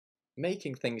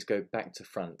making things go back to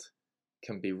front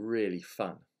can be really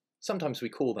fun. Sometimes we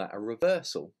call that a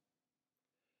reversal.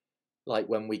 Like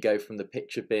when we go from the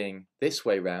picture being this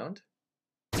way round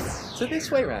to this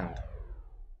way round.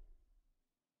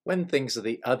 When things are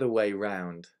the other way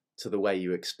round to the way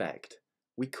you expect,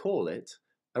 we call it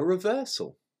a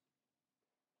reversal.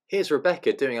 Here's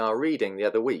Rebecca doing our reading the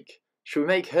other week. Should we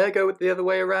make her go the other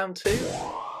way around too?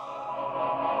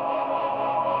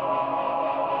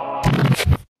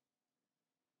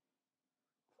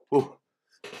 Oh,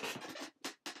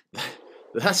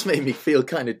 that's made me feel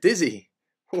kind of dizzy.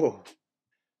 Oh.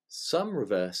 Some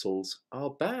reversals are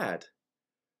bad,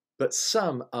 but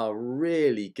some are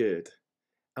really good.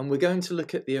 And we're going to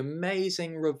look at the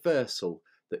amazing reversal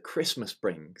that Christmas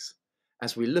brings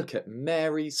as we look at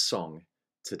Mary's song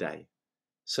today.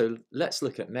 So let's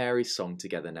look at Mary's song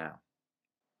together now.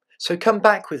 So come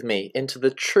back with me into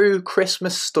the true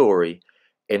Christmas story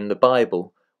in the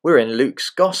Bible. We're in Luke's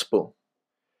Gospel.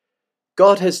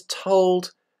 God has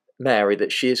told Mary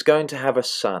that she is going to have a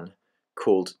son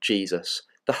called Jesus.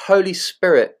 The Holy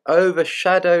Spirit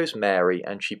overshadows Mary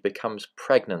and she becomes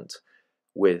pregnant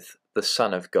with the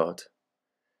Son of God.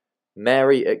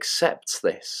 Mary accepts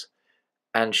this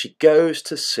and she goes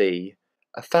to see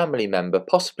a family member,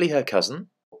 possibly her cousin,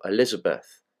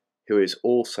 Elizabeth, who is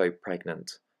also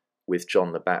pregnant with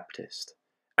John the Baptist.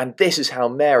 And this is how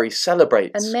Mary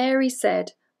celebrates. And Mary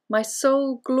said, "My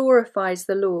soul glorifies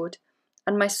the Lord,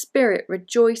 and my spirit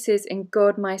rejoices in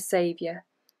God my Saviour.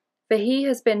 For he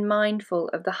has been mindful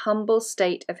of the humble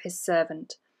state of his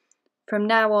servant. From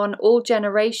now on all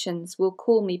generations will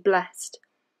call me blessed.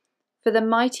 For the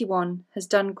Mighty One has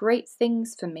done great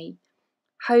things for me.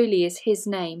 Holy is his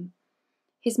name.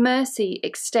 His mercy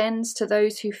extends to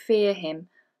those who fear him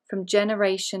from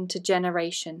generation to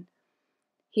generation.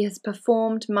 He has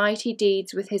performed mighty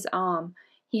deeds with his arm.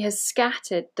 He has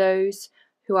scattered those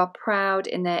who are proud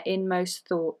in their inmost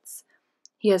thoughts.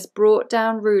 He has brought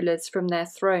down rulers from their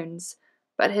thrones,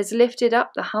 but has lifted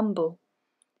up the humble.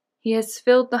 He has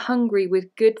filled the hungry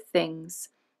with good things,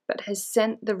 but has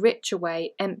sent the rich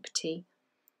away empty.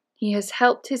 He has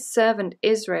helped his servant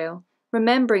Israel,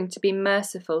 remembering to be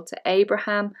merciful to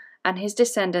Abraham and his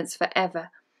descendants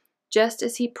forever, just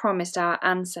as he promised our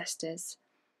ancestors."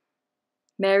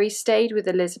 Mary stayed with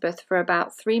Elizabeth for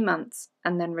about 3 months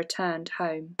and then returned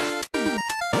home.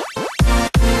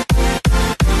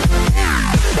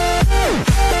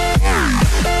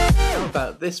 How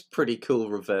about this pretty cool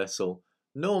reversal?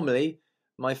 Normally,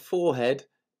 my forehead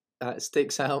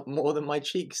sticks out more than my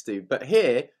cheeks do. But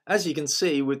here, as you can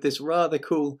see, with this rather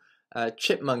cool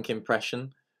chipmunk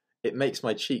impression, it makes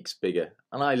my cheeks bigger.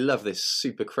 And I love this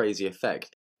super crazy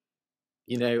effect.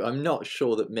 You know, I'm not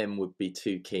sure that Mim would be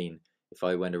too keen if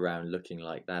I went around looking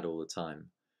like that all the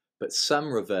time. But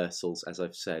some reversals, as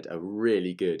I've said, are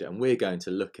really good. And we're going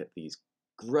to look at these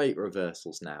great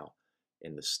reversals now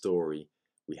in the story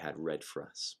we had read for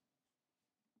us.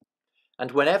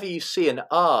 And whenever you see an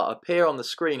R appear on the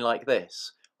screen like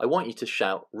this, I want you to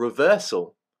shout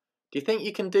reversal. Do you think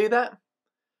you can do that?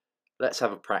 Let's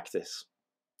have a practice.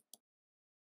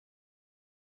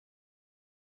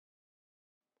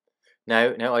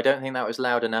 No, I don't think that was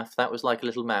loud enough. That was like a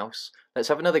little mouse. Let's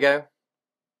have another go.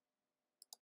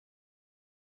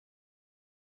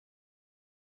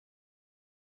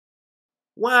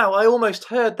 Wow, I almost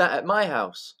heard that at my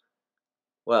house.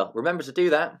 Well, remember to do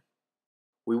that.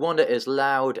 We want it as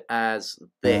loud as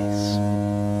this.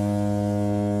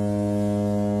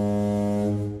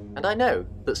 And I know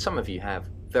that some of you have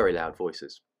very loud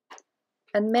voices.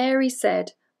 And Mary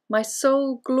said, "My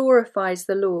soul glorifies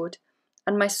the Lord,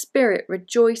 and my spirit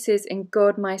rejoices in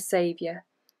God my Saviour.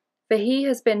 For he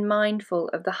has been mindful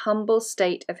of the humble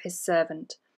state of his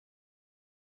servant."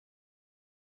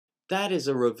 That is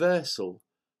a reversal.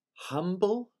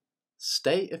 Humble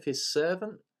state of his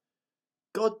servant?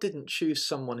 God didn't choose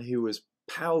someone who was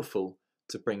powerful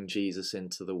to bring Jesus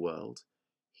into the world.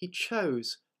 He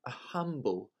chose a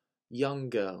humble young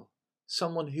girl,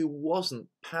 someone who wasn't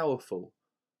powerful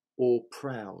or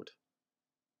proud.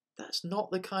 That's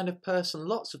not the kind of person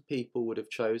lots of people would have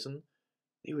chosen.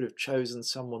 They would have chosen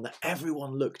someone that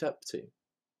everyone looked up to.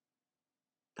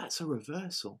 That's a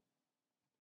reversal.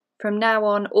 From now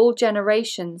on all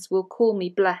generations will call me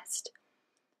blessed.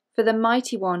 For the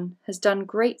Mighty One has done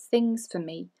great things for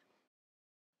me.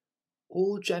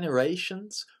 All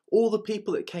generations, all the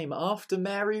people that came after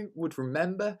Mary would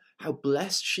remember how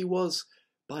blessed she was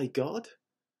by God?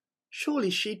 Surely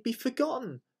she'd be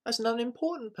forgotten as an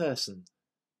unimportant person.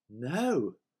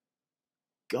 No.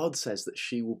 God says that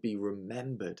she will be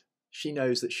remembered. She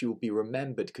knows that she will be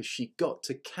remembered because she got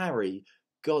to carry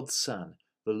God's Son,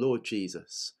 the Lord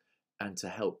Jesus, and to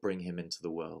help bring him into the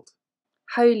world.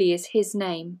 Holy is his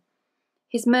name.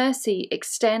 His mercy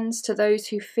extends to those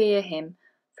who fear him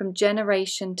from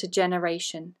generation to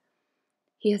generation.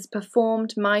 He has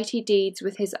performed mighty deeds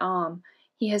with his arm.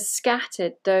 He has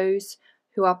scattered those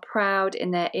who are proud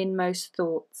in their inmost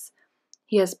thoughts.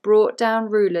 He has brought down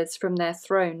rulers from their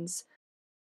thrones.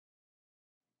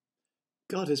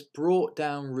 God has brought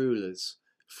down rulers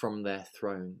from their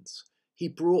thrones. He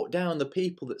brought down the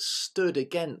people that stood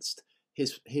against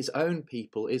his own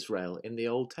people, Israel, in the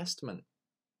Old Testament.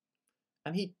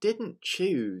 And he didn't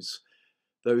choose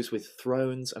those with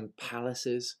thrones and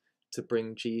palaces to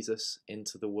bring Jesus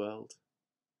into the world.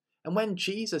 And when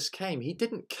Jesus came, he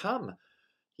didn't come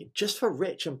just for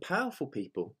rich and powerful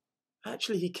people.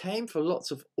 Actually, he came for lots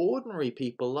of ordinary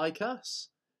people like us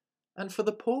and for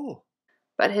the poor.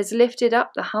 But has lifted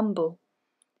up the humble.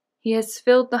 He has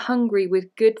filled the hungry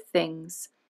with good things.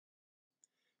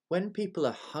 When people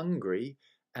are hungry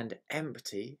and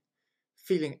empty,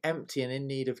 feeling empty and in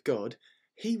need of God,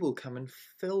 he will come and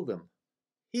fill them.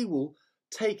 He will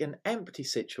take an empty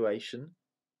situation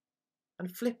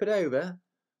and flip it over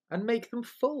and make them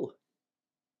full.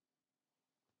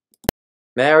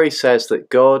 Mary says that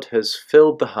God has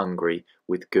filled the hungry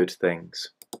with good things,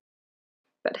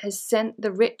 but has sent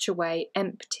the rich away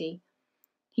empty.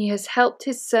 He has helped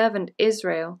his servant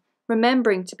Israel,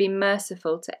 remembering to be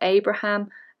merciful to Abraham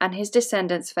and his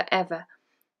descendants forever,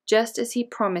 just as he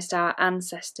promised our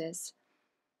ancestors.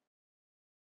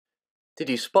 Did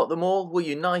you spot them all? Were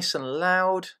you nice and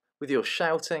loud with your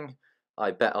shouting?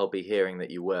 I bet I'll be hearing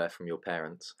that you were from your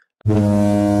parents.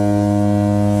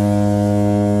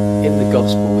 In the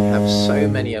Gospel, we have so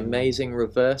many amazing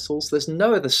reversals. There's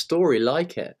no other story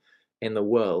like it in the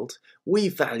world. We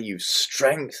value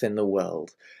strength in the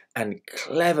world, and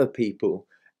clever people,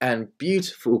 and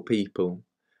beautiful people.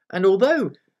 And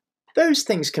although those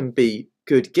things can be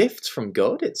good gifts from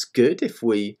God, it's good if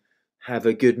we have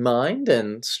a good mind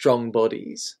and strong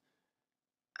bodies.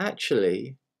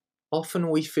 Actually, often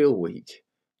we feel weak,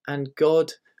 and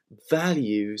God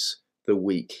values the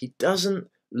weak. He doesn't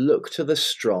look to the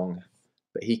strong,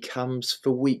 but he comes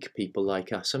for weak people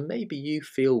like us. And maybe you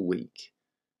feel weak.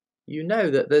 You know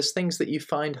that there's things that you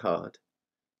find hard.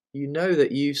 You know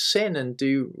that you sin and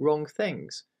do wrong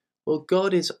things. Well,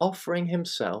 God is offering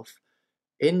himself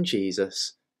in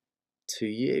Jesus to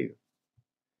you.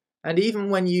 And even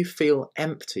when you feel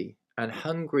empty and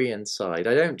hungry inside,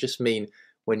 I don't just mean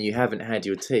when you haven't had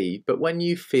your tea, but when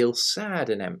you feel sad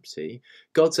and empty,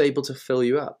 God's able to fill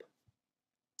you up.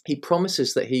 He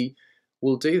promises that he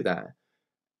will do that.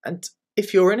 And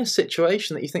if you're in a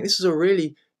situation that you think this is a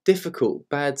really difficult,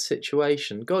 bad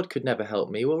situation, God could never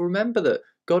help me, well, remember that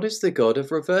God is the God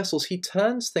of reversals. He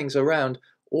turns things around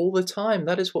all the time.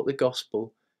 That is what the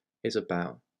gospel is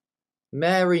about.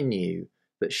 Mary knew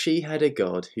that she had a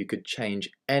God who could change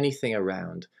anything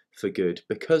around for good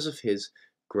because of his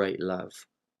great love.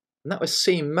 And that was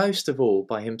seen most of all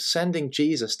by him sending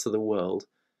Jesus to the world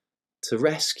to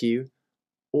rescue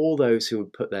all those who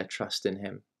would put their trust in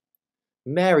him.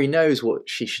 Mary knows what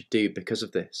she should do because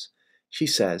of this. She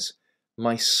says,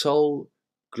 "My soul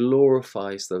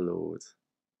glorifies the Lord.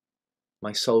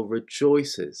 My soul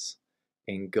rejoices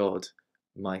in God,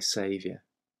 my Saviour."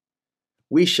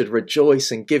 We should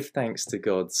rejoice and give thanks to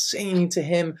God, singing to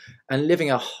him and living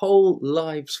our whole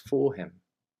lives for him.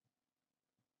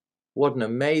 What an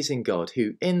amazing God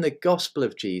who, in the gospel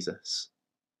of Jesus,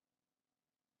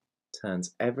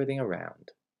 turns everything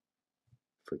around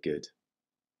for good.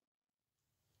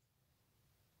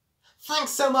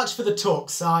 Thanks so much for the talk,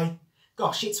 Si.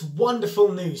 Gosh, it's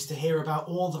wonderful news to hear about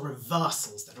all the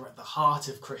reversals that are at the heart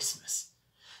of Christmas.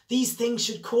 These things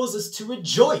should cause us to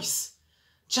rejoice,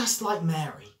 just like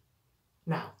Mary.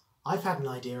 Now, I've had an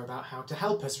idea about how to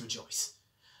help us rejoice.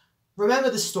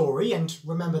 Remember the story and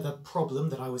remember the problem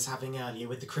that I was having earlier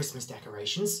with the Christmas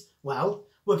decorations? Well,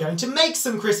 we're going to make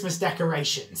some Christmas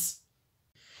decorations.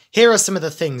 Here are some of the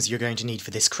things you're going to need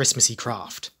for this Christmassy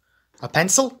craft. A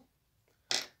pencil,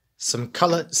 some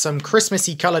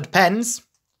Christmassy coloured pens,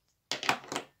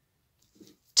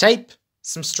 tape,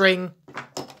 some string,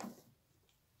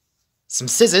 some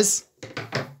scissors,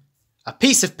 a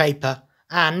piece of paper,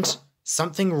 and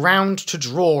something round to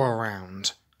draw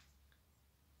around.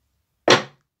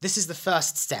 This is the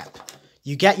first step.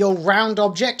 You get your round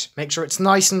object, make sure it's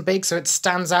nice and big so it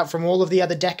stands out from all of the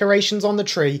other decorations on the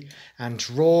tree, and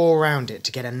draw around it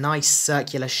to get a nice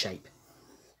circular shape.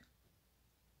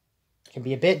 It can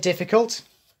be a bit difficult,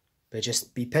 but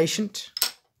just be patient.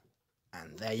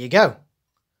 And there you go.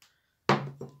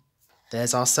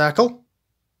 There's our circle.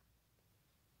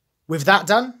 With that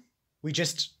done, we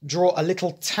just draw a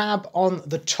little tab on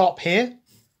the top here.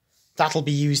 That'll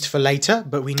be used for later,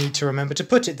 but we need to remember to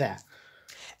put it there.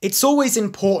 It's always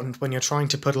important when you're trying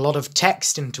to put a lot of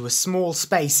text into a small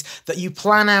space that you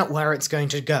plan out where it's going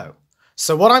to go.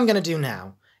 So what I'm going to do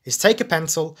now is take a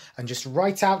pencil and just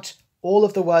write out all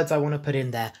of the words I want to put in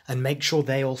there and make sure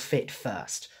they all fit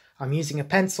first. I'm using a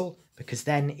pencil because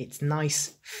then it's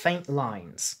nice, faint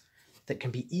lines that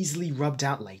can be easily rubbed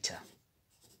out later.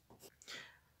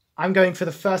 I'm going for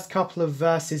the first couple of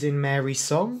verses in Mary's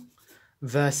song,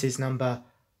 verses number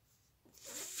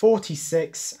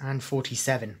 46 and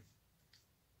 47.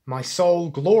 My soul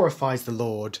glorifies the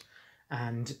Lord,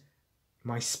 and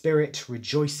my spirit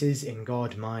rejoices in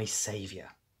God my Saviour.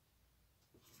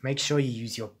 Make sure you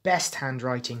use your best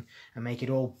handwriting and make it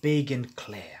all big and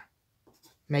clear.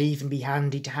 May even be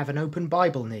handy to have an open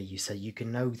Bible near you so you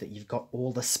can know that you've got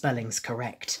all the spellings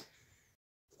correct.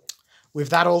 With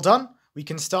that all done, we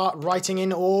can start writing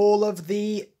in all of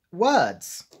the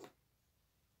words.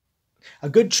 A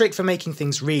good trick for making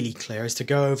things really clear is to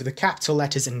go over the capital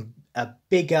letters in a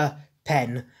bigger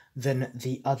pen than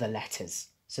the other letters,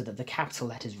 so that the capital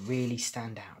letters really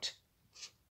stand out.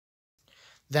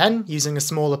 Then, using a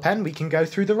smaller pen, we can go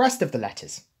through the rest of the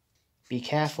letters. Be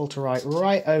careful to write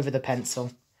right over the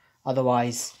pencil,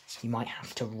 otherwise you might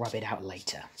have to rub it out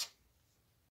later.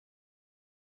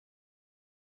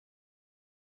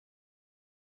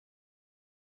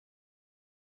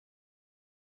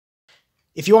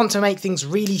 If you want to make things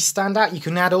really stand out, you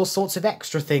can add all sorts of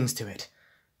extra things to it.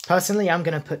 Personally, I'm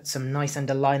going to put some nice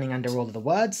underlining under all of the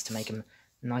words to make them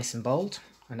nice and bold,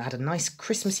 and add a nice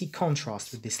Christmassy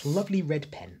contrast with this lovely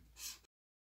red pen.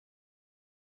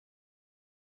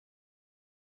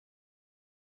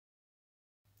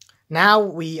 Now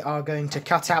we are going to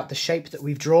cut out the shape that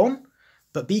we've drawn,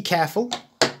 but be careful,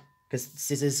 because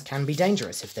scissors can be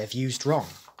dangerous if they're used wrong.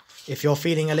 If you're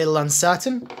feeling a little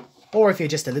uncertain, or if you're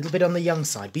just a little bit on the young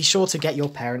side, be sure to get your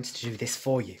parents to do this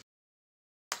for you.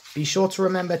 Be sure to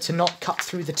remember to not cut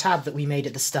through the tab that we made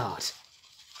at the start.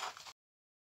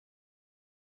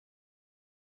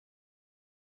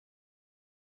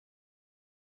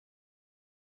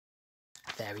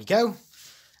 There we go.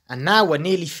 And now we're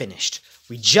nearly finished.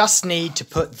 We just need to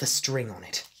put the string on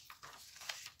it.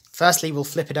 Firstly, we'll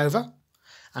flip it over,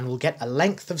 and we'll get a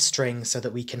length of string so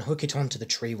that we can hook it onto the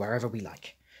tree wherever we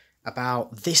like.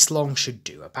 About this long should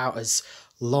do, about as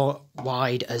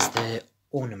wide as the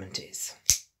ornament is.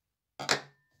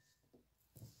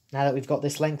 Now that we've got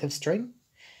this length of string,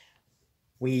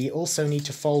 we also need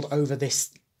to fold over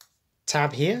this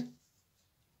tab here.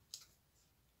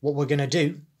 What we're going to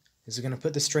do is we're going to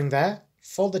put the string there,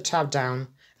 fold the tab down,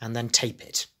 and then tape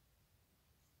it.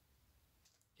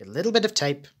 Get a little bit of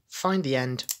tape, find the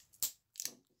end,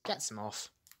 get some off,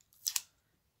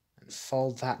 and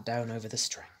fold that down over the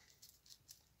string.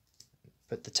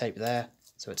 Put the tape there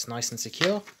so it's nice and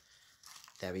secure.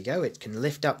 There we go, it can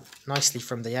lift up nicely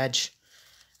from the edge.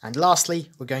 And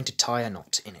lastly, we're going to tie a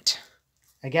knot in it.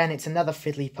 Again, it's another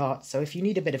fiddly part, so if you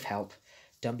need a bit of help,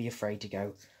 don't be afraid to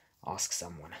go ask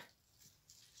someone.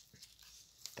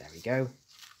 There we go.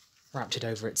 Wrapped it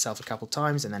over itself a couple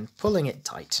times and then pulling it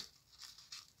tight.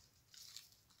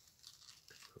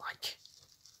 Like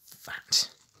that.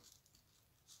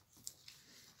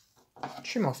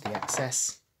 Trim off the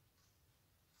excess.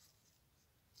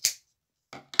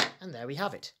 And there we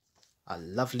have it. A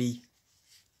lovely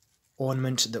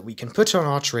ornament that we can put on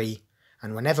our tree,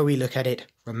 and whenever we look at it,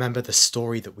 remember the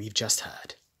story that we've just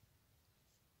heard.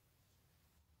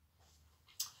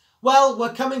 Well,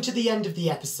 we're coming to the end of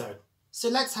the episode, so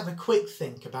let's have a quick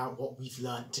think about what we've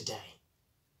learnt today.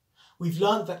 We've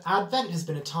learnt that Advent has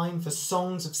been a time for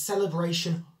songs of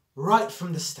celebration right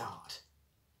from the start.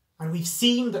 And we've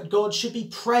seen that God should be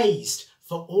praised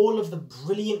for all of the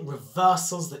brilliant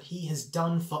reversals that he has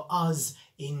done for us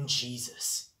in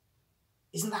Jesus.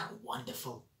 Isn't that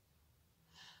wonderful?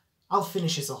 I'll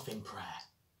finish us off in prayer.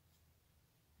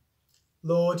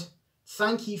 Lord,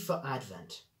 thank you for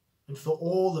Advent and for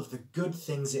all of the good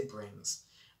things it brings,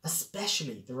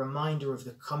 especially the reminder of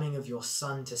the coming of your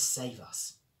Son to save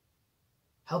us.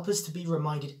 Help us to be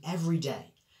reminded every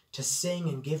day to sing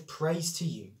and give praise to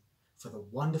you for the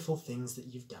wonderful things that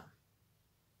you've done.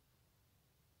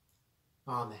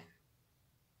 Amen.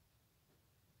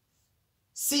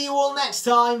 See you all next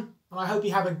time, and I hope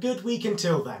you have a good week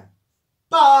until then.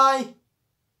 Bye!